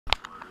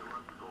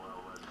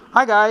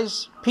Hi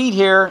guys, Pete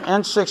here,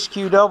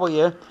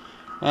 N6QW,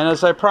 and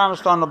as I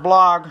promised on the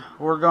blog,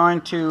 we're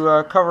going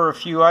to cover a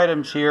few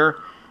items here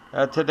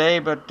today,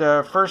 but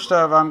first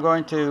off, I'm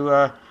going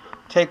to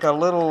take a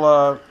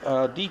little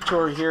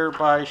detour here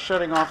by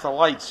shutting off the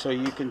lights so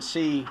you can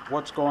see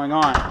what's going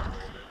on.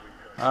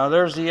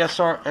 There's the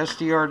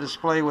SDR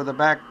display with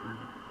a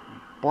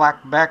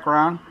black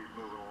background.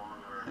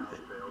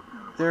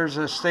 There's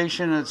a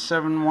station at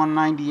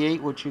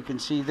 7198, which you can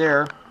see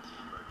there.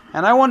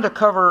 And I wanted to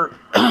cover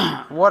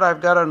what I've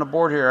got on the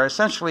board here. I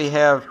essentially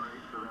have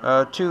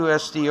two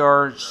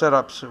SDR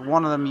setups.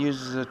 One of them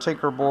uses a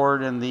Tinker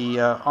board and the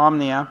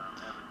Omnia.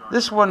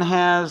 This one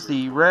has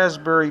the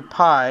Raspberry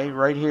Pi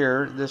right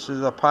here. This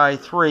is a Pi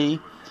 3.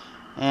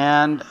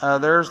 And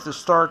there's the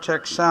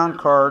StarTech sound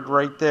card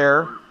right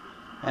there.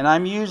 And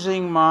I'm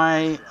using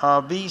my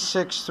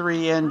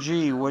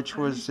V63NG, which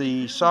was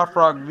the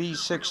SoftRock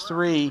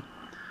V63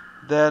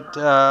 that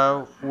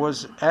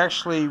was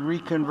actually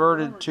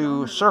reconverted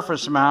to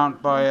surface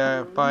mount by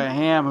a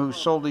ham who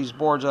sold these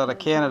boards out of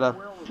Canada.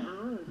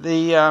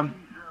 Look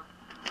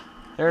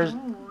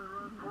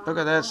at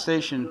that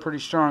station, pretty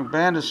strong.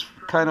 Band is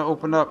kind of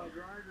opened up.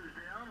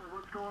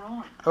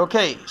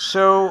 Okay,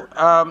 so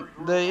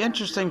the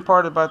interesting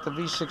part about the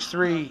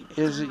V63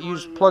 is it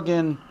used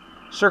plug-in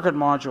circuit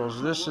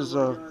modules. This is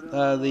the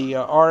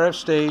RF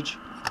stage.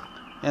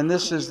 And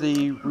this is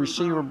the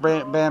receiver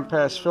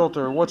bandpass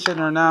filter. What's in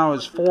there now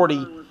is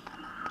 40,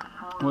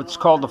 what's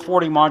called the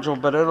 40 module,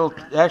 but it'll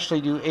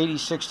actually do 80,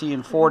 60,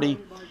 and 40.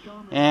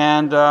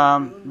 And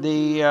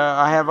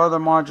I have other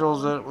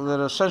modules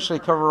that essentially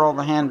cover all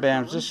the hand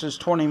bands. This is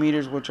 20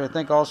 meters, which I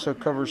think also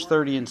covers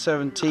 30 and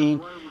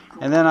 17.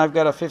 And then I've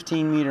got a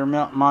 15 meter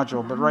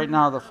module, but right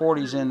now the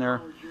 40's in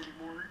there.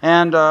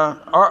 And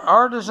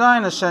our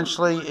design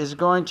essentially is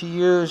going to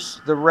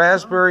use the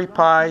Raspberry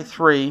Pi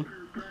 3,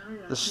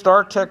 the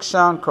StarTech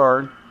sound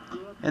card,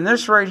 and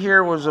this right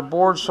here was a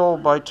board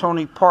sold by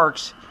Tony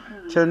Parks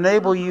to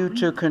enable you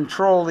to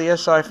control the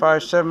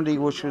SI570,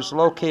 which was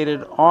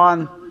located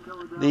on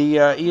the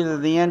either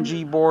the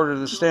NG board or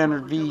the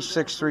standard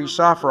V63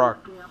 SoftRock.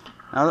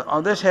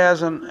 Now this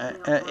has an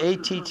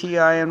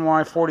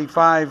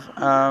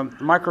ATTINY45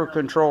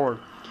 microcontroller.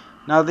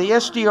 Now the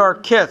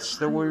SDR kits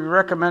that we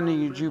recommend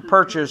you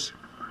purchase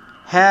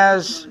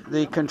has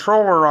the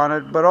controller on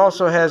it, but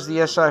also has the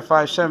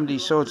SI570,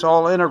 so it's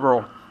all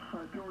integral.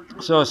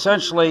 So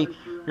essentially,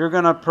 you're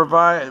going to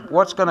provide,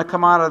 what's going to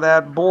come out of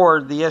that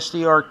board, the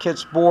SDR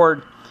kit's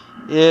board,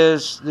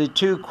 is the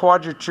two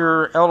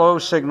quadrature LO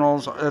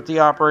signals at the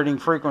operating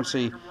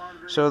frequency.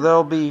 So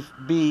they'll be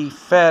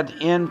fed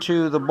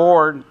into the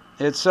board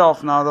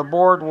itself. Now the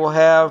board will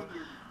have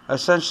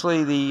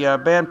essentially the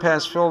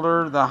bandpass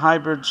filter, the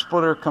hybrid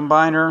splitter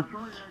combiner,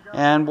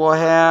 and we'll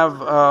have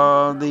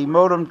the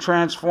modem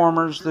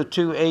transformers, the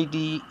two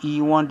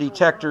ADE1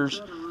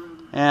 detectors,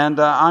 and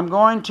I'm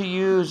going to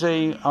use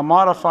a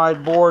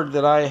modified board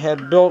that I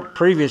had built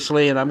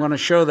previously, and I'm going to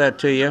show that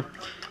to you.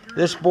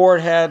 This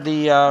board had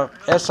the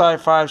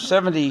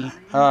SI570,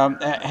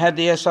 had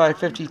the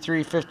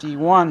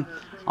SI5351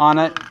 on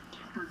it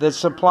that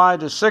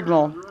supplied the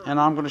signal, and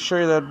I'm going to show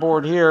you that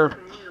board here,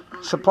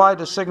 supplied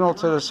the signal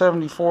to the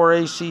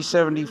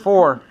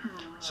 74AC74.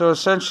 So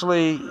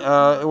essentially,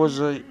 it was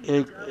a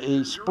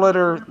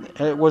splitter.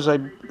 It was a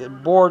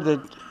board that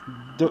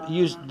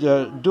used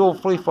dual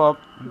flip-flop,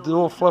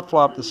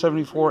 the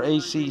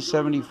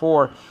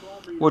 74AC74,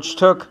 which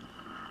took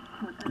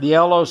the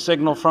LO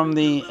signal from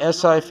the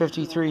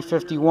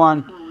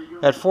SI5351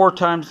 at 4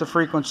 times the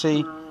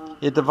frequency.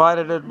 It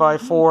divided it by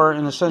 4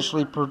 and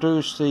essentially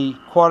produced the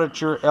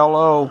quadrature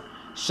LO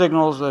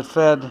signals that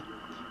fed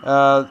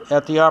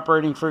at the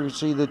operating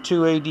frequency the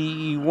two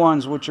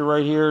ADE1s, which are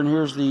right here, and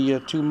here's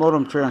the two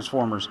modem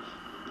transformers.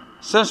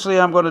 Essentially,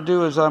 I'm going to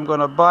do is I'm going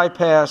to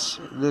bypass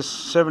this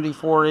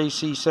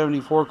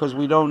 74AC74 because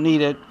we don't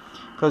need it,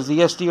 because the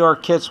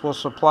SDR kits will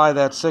supply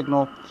that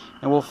signal,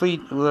 and we'll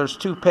feed. Well, there's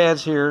two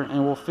pads here,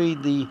 and we'll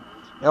feed the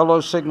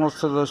LO signals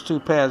to those two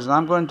pads. And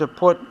I'm going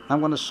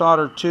to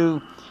solder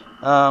two.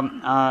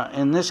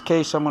 In this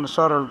case, I'm going to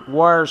solder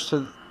wires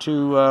to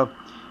two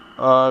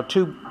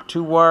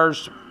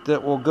wires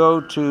that will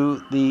go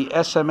to the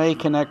SMA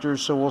connectors,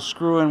 so we'll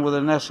screw in with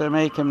an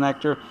SMA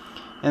connector,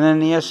 and then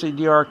the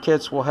SDR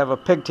kits will have a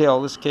pigtail,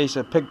 in this case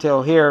a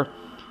pigtail here,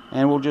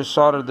 and we'll just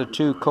solder the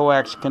two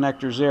coax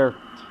connectors there.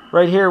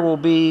 Right here will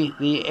be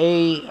the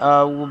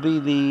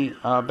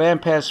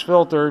bandpass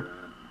filter,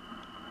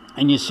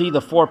 and you see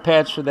the 4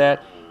 pads for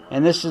that,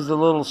 and this is the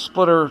little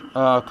splitter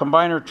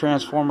combiner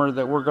transformer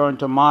that we're going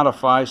to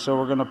modify, so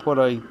we're going to put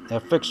a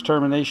fixed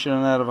termination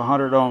on that of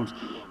 100 ohms.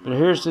 But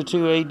here's the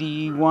two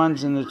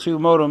ADE1s and the two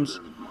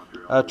modems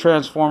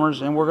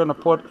transformers, and we're going to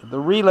put the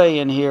relay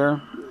in here,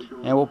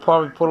 and we'll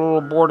probably put a little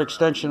board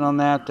extension on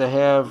that to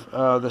have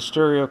the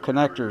stereo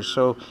connectors.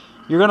 So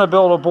you're going to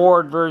build a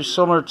board very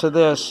similar to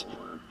this,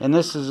 and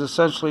this is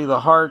essentially the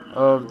heart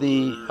of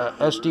the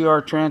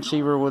SDR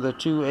transceiver with the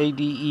two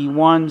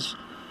ADE1s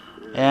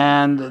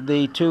and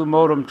the two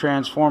modem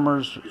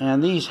transformers,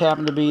 and these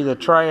happen to be the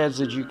triads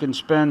that you can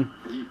spin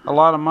a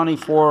lot of money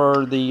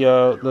for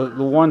the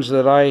ones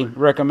that I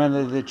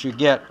recommended that you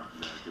get.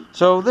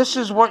 So this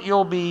is what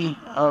you'll be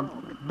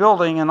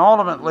building, and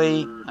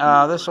ultimately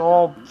this will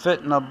all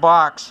fit in a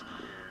box.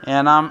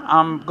 And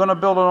I'm going to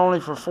build it only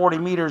for 40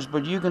 meters,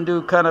 but you can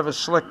do kind of a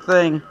slick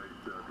thing.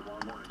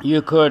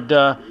 You could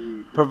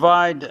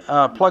provide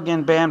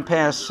plug-in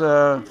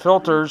bandpass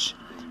filters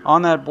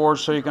on that board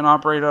so you can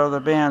operate other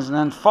bands. And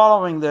then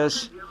following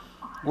this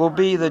will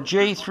be the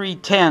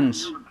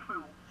J310s.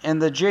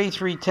 And the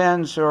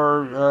J310s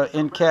are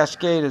in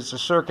Cascade. It's a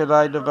circuit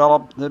I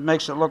developed that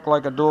makes it look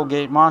like a dual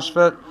gate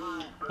MOSFET.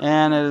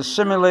 And it is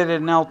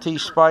simulated in LT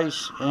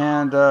Spice.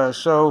 And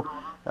so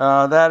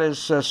that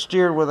is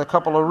steered with a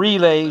couple of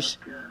relays.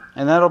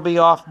 And that'll be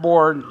off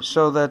board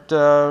so that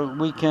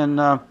we can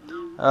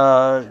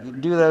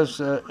do those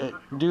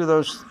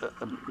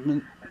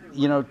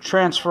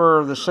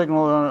transfer the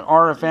signal on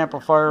RF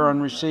amplifier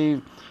on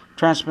receive,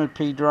 transmit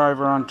P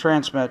driver on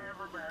transmit.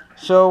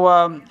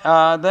 So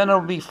then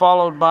it'll be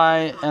followed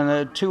by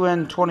a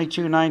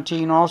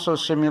 2N2219, also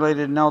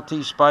simulated in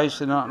LT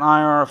Spice, and an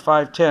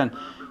IR510.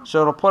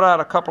 So it'll put out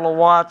a couple of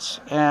watts,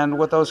 and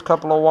with those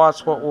couple of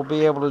watts, what we'll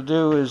be able to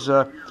do is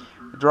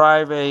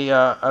drive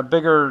a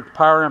bigger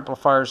power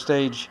amplifier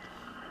stage.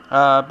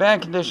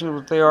 Band conditions,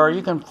 what they are,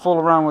 you can fool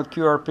around with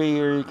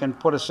QRP, or you can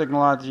put a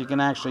signal out that you can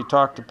actually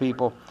talk to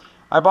people.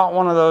 I bought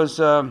one of those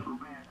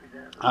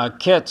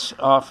kits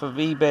off of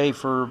eBay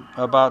for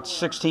about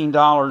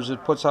 $16.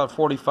 It puts out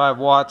 45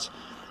 watts,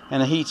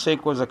 and the heat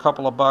sink was a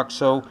couple of bucks.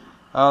 So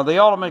the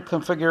ultimate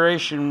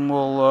configuration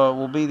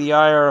will be the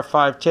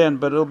IR510,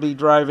 but it'll be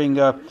driving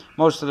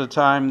most of the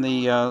time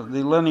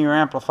the linear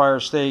amplifier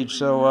stage.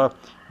 So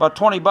about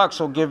 20 bucks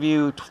will give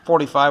you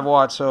 45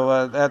 watts.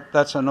 So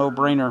that's a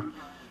no-brainer.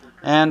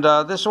 And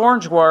this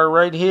orange wire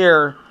right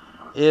here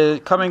is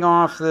coming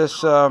off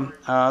this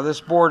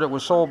this board that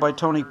was sold by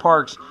Tony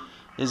Parks,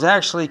 is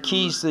actually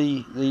keys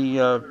the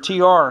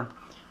TR,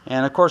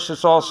 and of course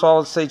it's all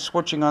solid state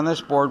switching on this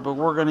board, but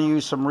we're going to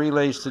use some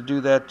relays to do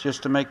that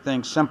just to make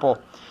things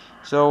simple.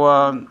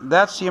 So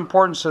that's the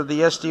importance of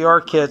the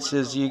SDR kits,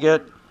 is you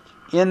get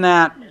in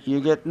that,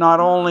 you get not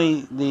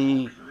only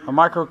a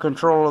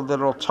microcontroller that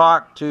will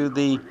talk to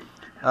the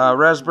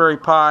Raspberry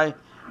Pi,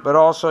 but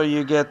also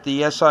you get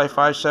the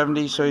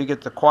SI570, so you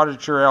get the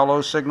quadrature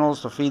LO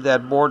signals to feed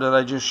that board that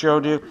I just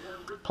showed you.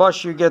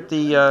 Plus you get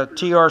the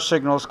TR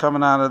signals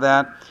coming out of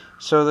that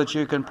so that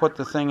you can put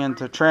the thing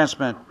into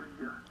transmit.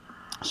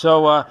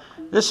 So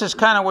this is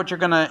kind of what you're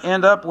going to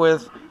end up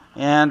with.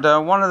 And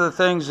one of the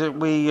things that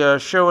we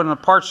show in the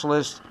parts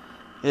list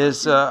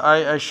is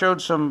I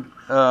showed some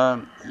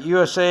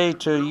USA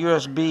to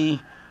USB,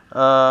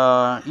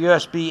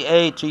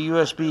 USB-A to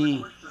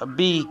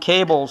USB-B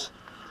cables.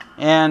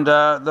 And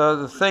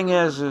the thing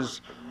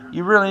is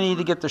you really need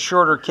to get the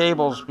shorter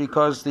cables,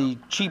 because the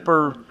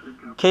cheaper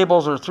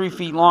cables are 3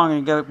 feet long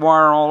and you got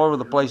wire all over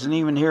the place, and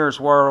even here it's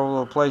wire all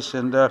over the place.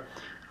 And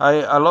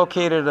I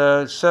located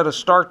a set of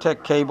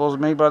StarTech cables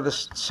made by the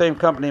same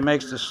company that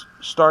makes the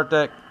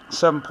StarTech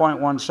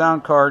 7.1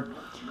 sound card,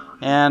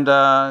 and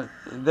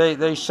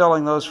they're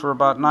selling those for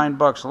about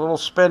 $9. A little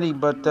spendy,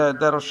 but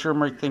that'll sure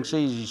make things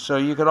easy. So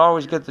you could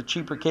always get the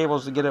cheaper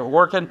cables to get it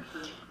working,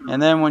 and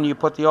then when you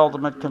put the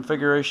ultimate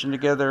configuration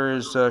together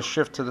is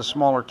shift to the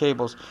smaller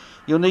cables.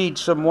 You'll need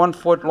some 1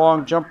 foot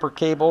long jumper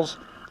cables,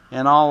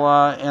 and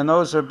and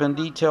those have been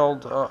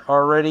detailed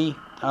already,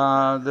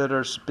 that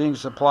are being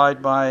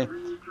supplied by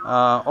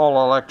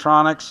All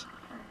Electronics.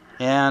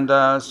 And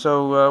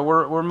so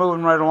we're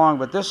moving right along.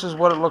 But this is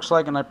what it looks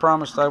like, and I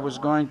promised I was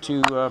going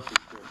to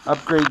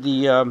upgrade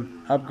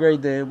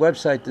the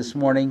website this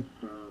morning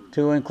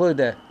to include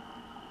that.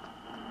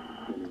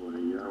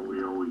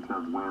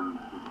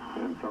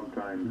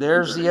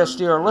 There's the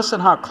SDR. Listen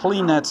how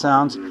clean that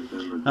sounds.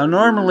 Now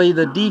normally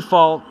the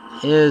default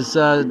is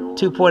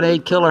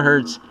 2.8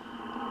 kilohertz,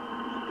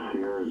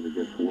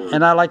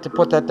 and I like to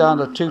put that down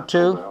to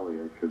 2.2.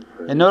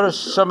 And notice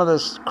some of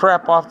this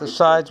crap off the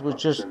sides was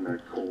just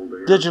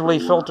digitally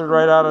filtered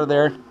right out of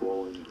there.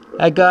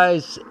 That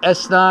guy's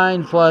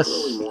S9 plus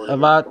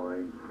about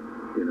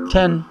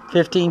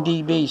 10-15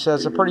 dB, so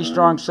it's a pretty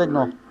strong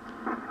signal.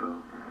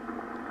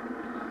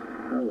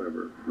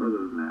 However, other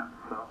than that,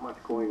 not much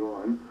going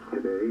on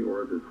today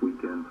or this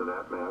weekend for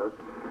that matter.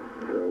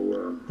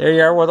 So there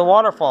you are with a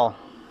waterfall.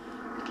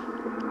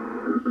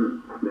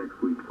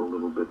 Next week's a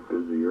little bit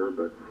busier,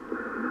 but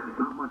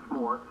not much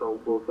more. So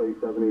we'll say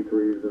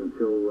 73s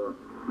until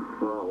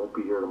well, I won't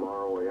be here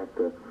tomorrow. I have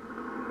to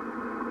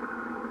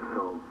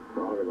go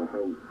out of the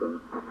house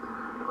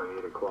by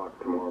 8 o'clock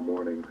tomorrow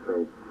morning.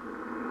 So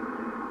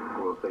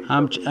we'll say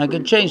I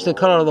can change the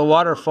color of the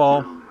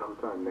waterfall.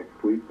 Sometime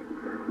next week.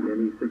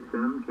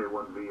 N6QW,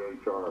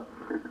 K1VHR.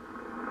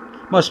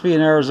 Must be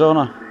in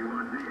Arizona.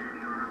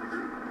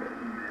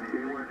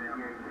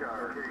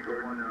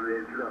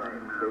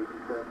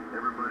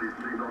 Everybody's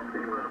signal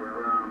came up a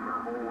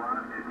whole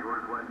lot, and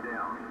yours went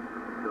down.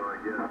 So I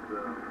guess,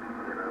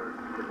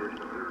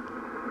 conditions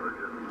are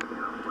just,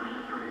 quite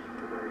strange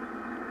today.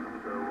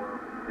 So,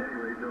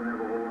 anyway, don't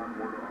have a whole lot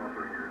more to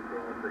offer here, so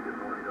I'll say good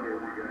morning to all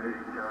of you guys.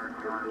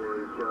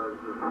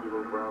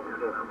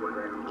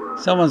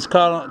 Someone's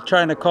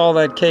trying to call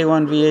that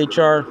K1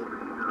 VHR.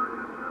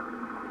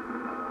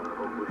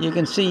 You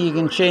can see you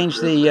can change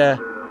the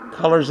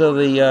colors of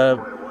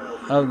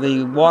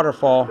the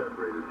waterfall.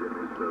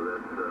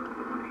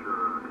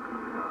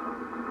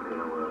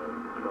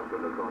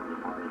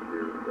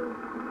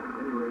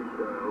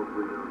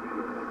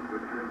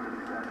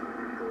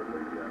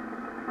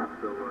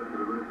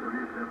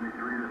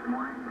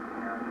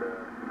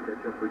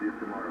 Catch up with you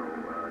tomorrow.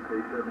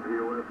 K7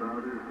 EOS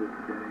out is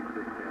scanning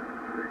 610.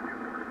 Thank you.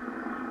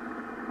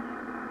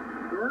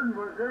 Gordon,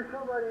 was there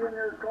somebody in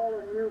there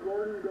calling you?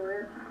 Gordon, go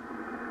ahead.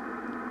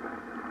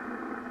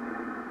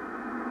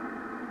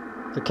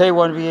 The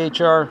K1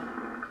 VHR.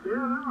 Yeah,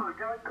 no, a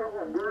guy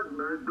called Gordon.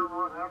 I don't know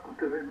what happened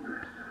to him.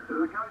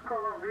 The guy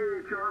called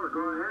VHR.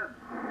 Go ahead.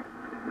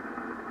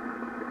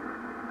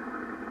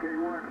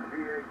 K1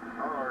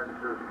 VHR.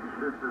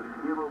 This is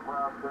Kilo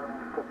Bravo 7,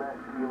 Quebec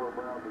Kilo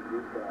Bravo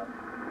Utah.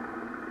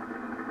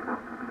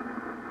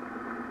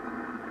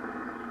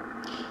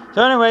 So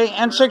anyway,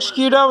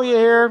 N6QW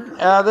here.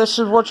 This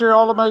is what you're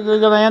ultimately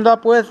going to end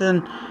up with,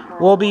 and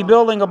we'll be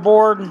building a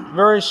board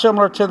very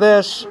similar to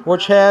this,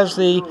 which has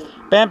the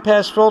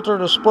bandpass filter,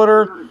 the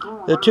splitter,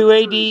 the two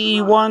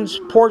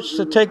ADE1s, ports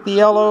to take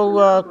the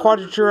LO,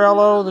 quadrature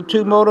LO, the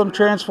two modem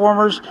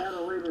transformers,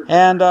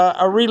 and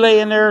a relay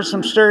in there,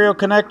 some stereo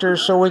connectors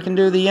so we can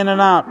do the in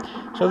and out.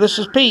 So this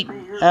is Pete,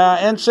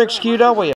 N6QW.